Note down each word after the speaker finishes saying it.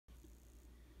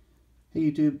Hey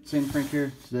YouTube, Sam Frank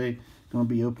here. Today I'm going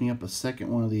to be opening up a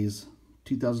second one of these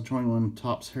 2021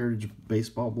 Topps Heritage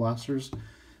Baseball Blasters.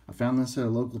 I found this at a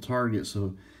local Target,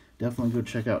 so definitely go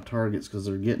check out Targets because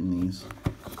they're getting these.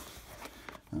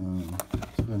 Let's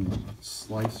go ahead and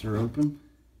slice her open.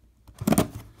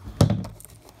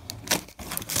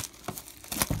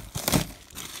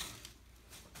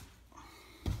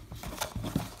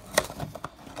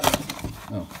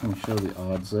 Oh, let me show the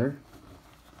odds there.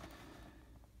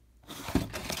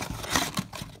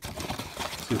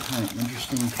 See what kind of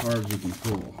interesting cards you can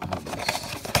pull out of this.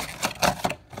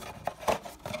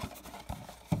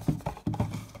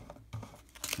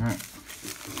 Alright,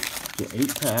 get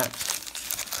 8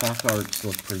 packs. Pack arts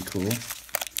look pretty cool.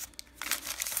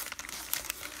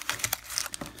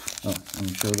 Oh, let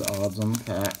me show the odds on the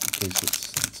pack in case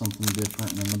it's something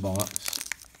different in the box.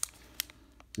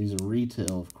 These are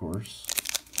retail, of course.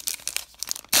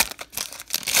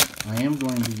 I am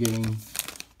going to be getting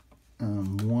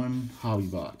one hobby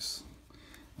box.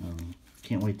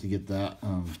 Can't wait to get that.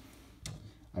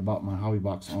 I bought my hobby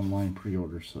box online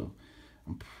pre-order, so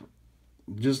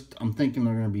I'm thinking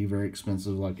they're going to be very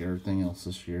expensive like everything else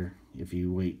this year if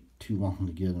you wait too long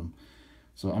to get them.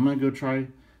 So I'm going to go try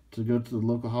to go to the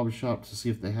local hobby shop to see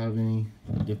if they have any.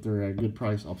 If they're at a good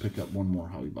price, I'll pick up one more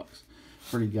hobby box.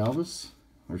 Freddie Galvis,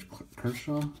 there's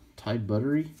Kershaw, Ty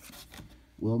Buttery,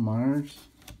 Will Myers,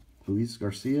 Luis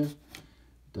Garcia,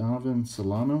 Donovan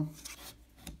Solano,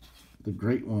 the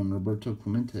great one, Roberto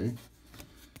Clemente.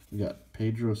 We got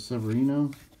Pedro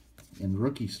Severino, and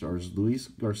rookie stars, Luis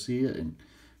Garcia and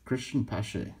Christian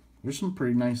Pache. There's some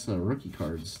pretty nice rookie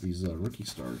cards, these rookie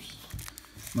stars.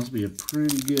 Must be a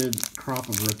pretty good crop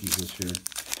of rookies this year,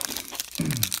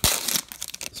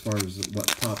 as far as what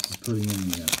Topps is putting in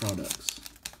the products.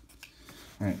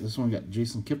 Alright, this one got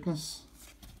Jason Kipnis,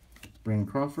 Brandon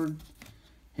Crawford,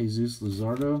 Jesus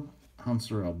Luzardo,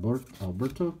 Hanser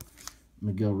Alberto,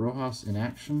 Miguel Rojas in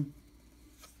action,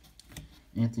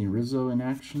 Anthony Rizzo in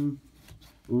action.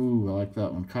 Ooh, I like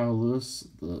that one. Kyle Lewis,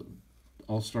 the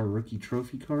All-Star Rookie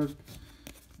Trophy card.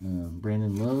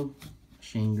 Brandon Lowe,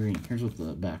 Shane Green. Here's what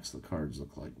the backs of the cards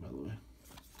look like, by the way.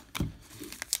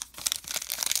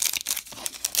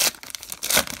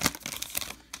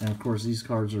 And of course, these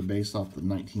cards are based off the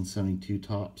 1972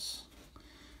 Topps.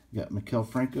 You got Maikel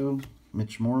Franco,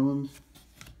 Mitch Moreland,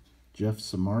 Jeff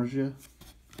Samardzija,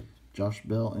 Josh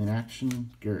Bell in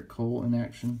action, Garrett Cole in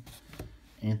action,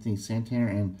 Anthony Santander,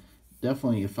 and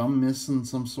definitely if I'm missing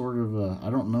some sort of, I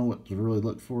don't know what to really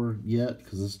look for yet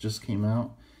because this just came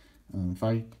out. If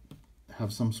I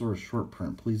have some sort of short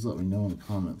print, please let me know in the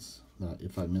comments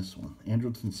if I miss one.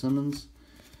 Andrelton Simmons,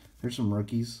 here's some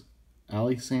rookies.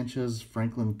 Ali Sanchez,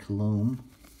 Franklin Colomb,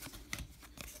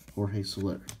 Jorge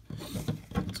Soler.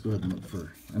 Let's go ahead and look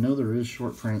for, I know there is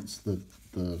short prints, the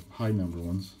high number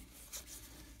ones.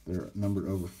 They're numbered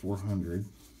over 400.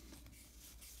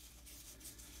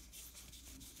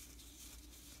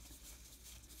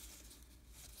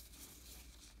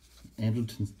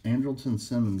 Andrelton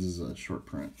Simmons is a short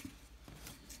print.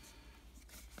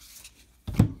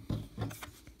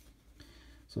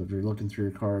 So if you're looking through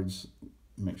your cards,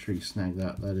 make sure you snag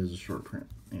that. That is a short print,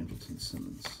 Andrelton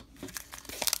Simmons.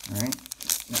 Alright,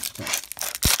 next pack.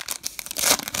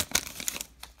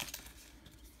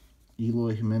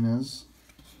 Eloy Jimenez,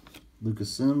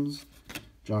 Lucas Sims,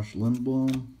 Josh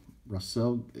Lindblom,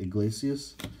 Raisel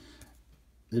Iglesias.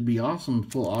 It'd be awesome to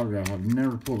pull autograph. I've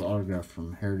never pulled autograph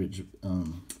from Heritage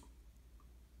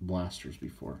Blasters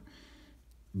before.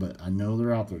 But I know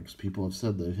they're out there because people have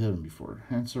said they've hit them before.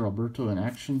 Hanser Alberto in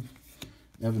action.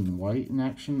 Evan White in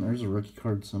action. There's a rookie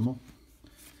card symbol.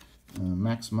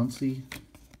 Max Muncy,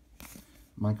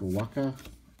 Michael Wacha,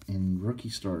 and rookie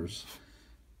stars,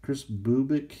 Chris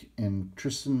Bubic and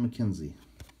Tristan McKenzie.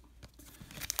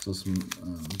 So some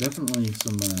definitely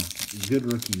some good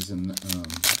rookies in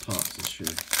Topps this year,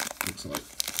 looks like.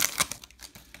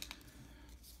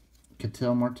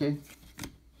 Ketel Marte,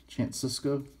 Chance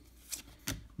Sisco,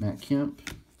 Matt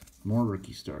Kemp, more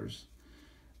rookie stars.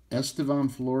 Estevan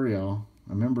Florial,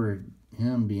 I remember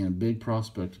him being a big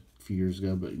prospect a few years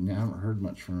ago, but I haven't heard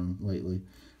much from him lately.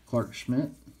 Clark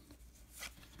Schmidt,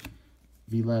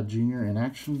 Vlad Jr. in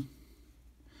action.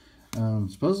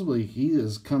 Supposedly he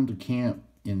has come to camp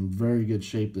in very good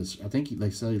shape. I think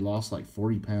they said he lost like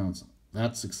 40 pounds.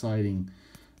 That's exciting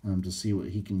to see what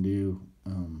he can do.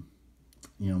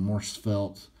 You know, more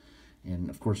svelte, and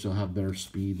of course he'll have better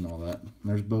speed and all that. And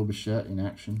there's Bo Bichette in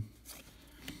action.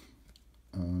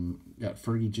 Got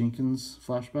Fergie Jenkins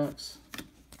flashbacks,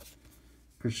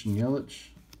 Christian Yelich,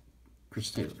 Chris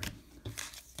Taylor.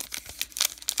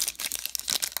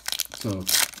 So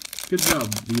good job,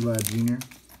 Vlad Jr.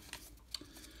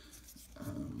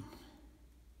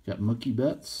 Got Mookie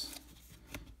Betts,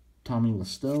 Tommy La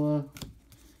Stella.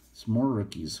 Some more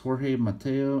rookies, Jorge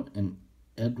Mateo and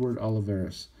Edward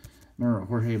Olivares. Remember,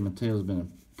 Jorge Mateo has been a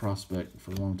prospect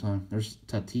for a long time. There's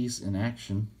Tatis in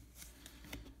action.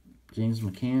 James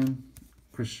McCann,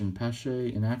 Christian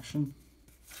Pache in action.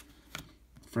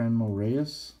 Franmil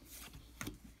Reyes,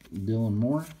 Dylan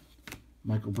Moore,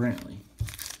 Michael Brantley.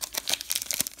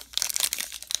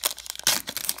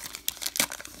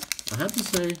 I have to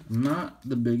say, I'm not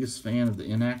the biggest fan of the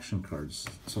in-action cards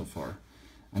so far.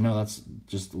 I know that's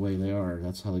just the way they are.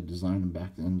 That's how they designed them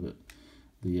back then. But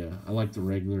I like the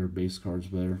regular base cards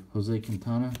better. Jose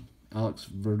Quintana, Alex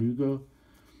Verdugo,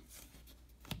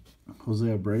 Jose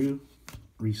Abreu,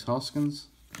 Rhys Hoskins.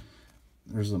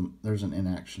 There's an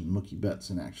in-action, Mookie Betts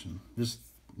in action. Just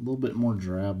a little bit more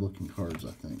drab-looking cards,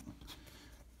 I think.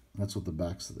 That's what the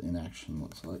backs of the in-action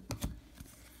looks like.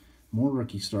 More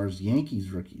rookie stars,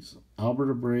 Yankees rookies.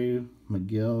 Albert Abreu,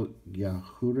 Miguel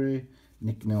Yajure,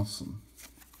 Nick Nelson.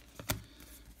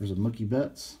 There's a Mookie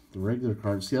Betts, the regular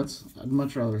card. See, I'd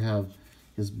much rather have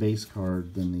his base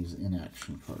card than these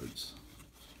in-action cards.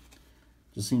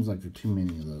 Just seems like there are too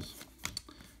many of those.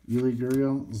 Yuli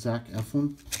Gurriel, Zach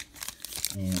Eflin,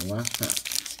 and last pack.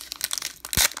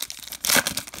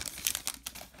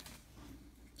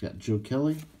 Got Joe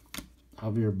Kelly,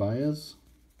 Javier Baez,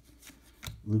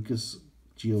 Lucas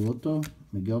Giolito,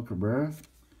 Miguel Cabrera.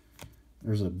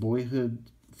 There's a boyhood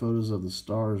photos of the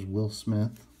stars, Will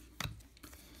Smith.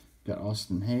 Got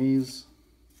Austin Hayes.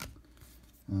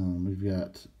 We've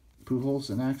got Pujols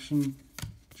in action,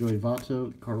 Joey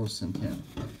Votto, Carlos Santana.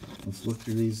 Let's look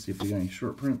through these, see if we got any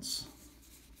short prints.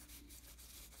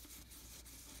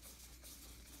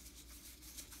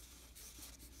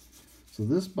 So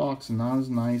this box not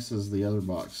as nice as the other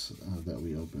box that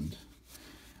we opened.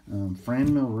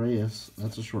 Franmil Reyes,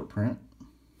 that's a short print.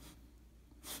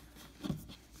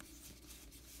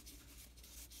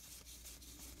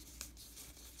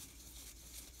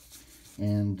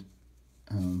 And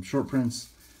short prints,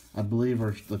 I believe,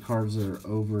 are the cards that are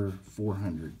over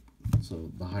 400.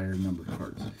 So the higher numbered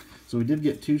cards. So we did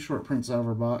get 2 short prints out of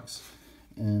our box,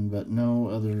 but no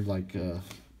other like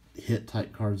hit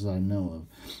type cards that I know of.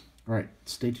 All right,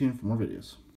 stay tuned for more videos.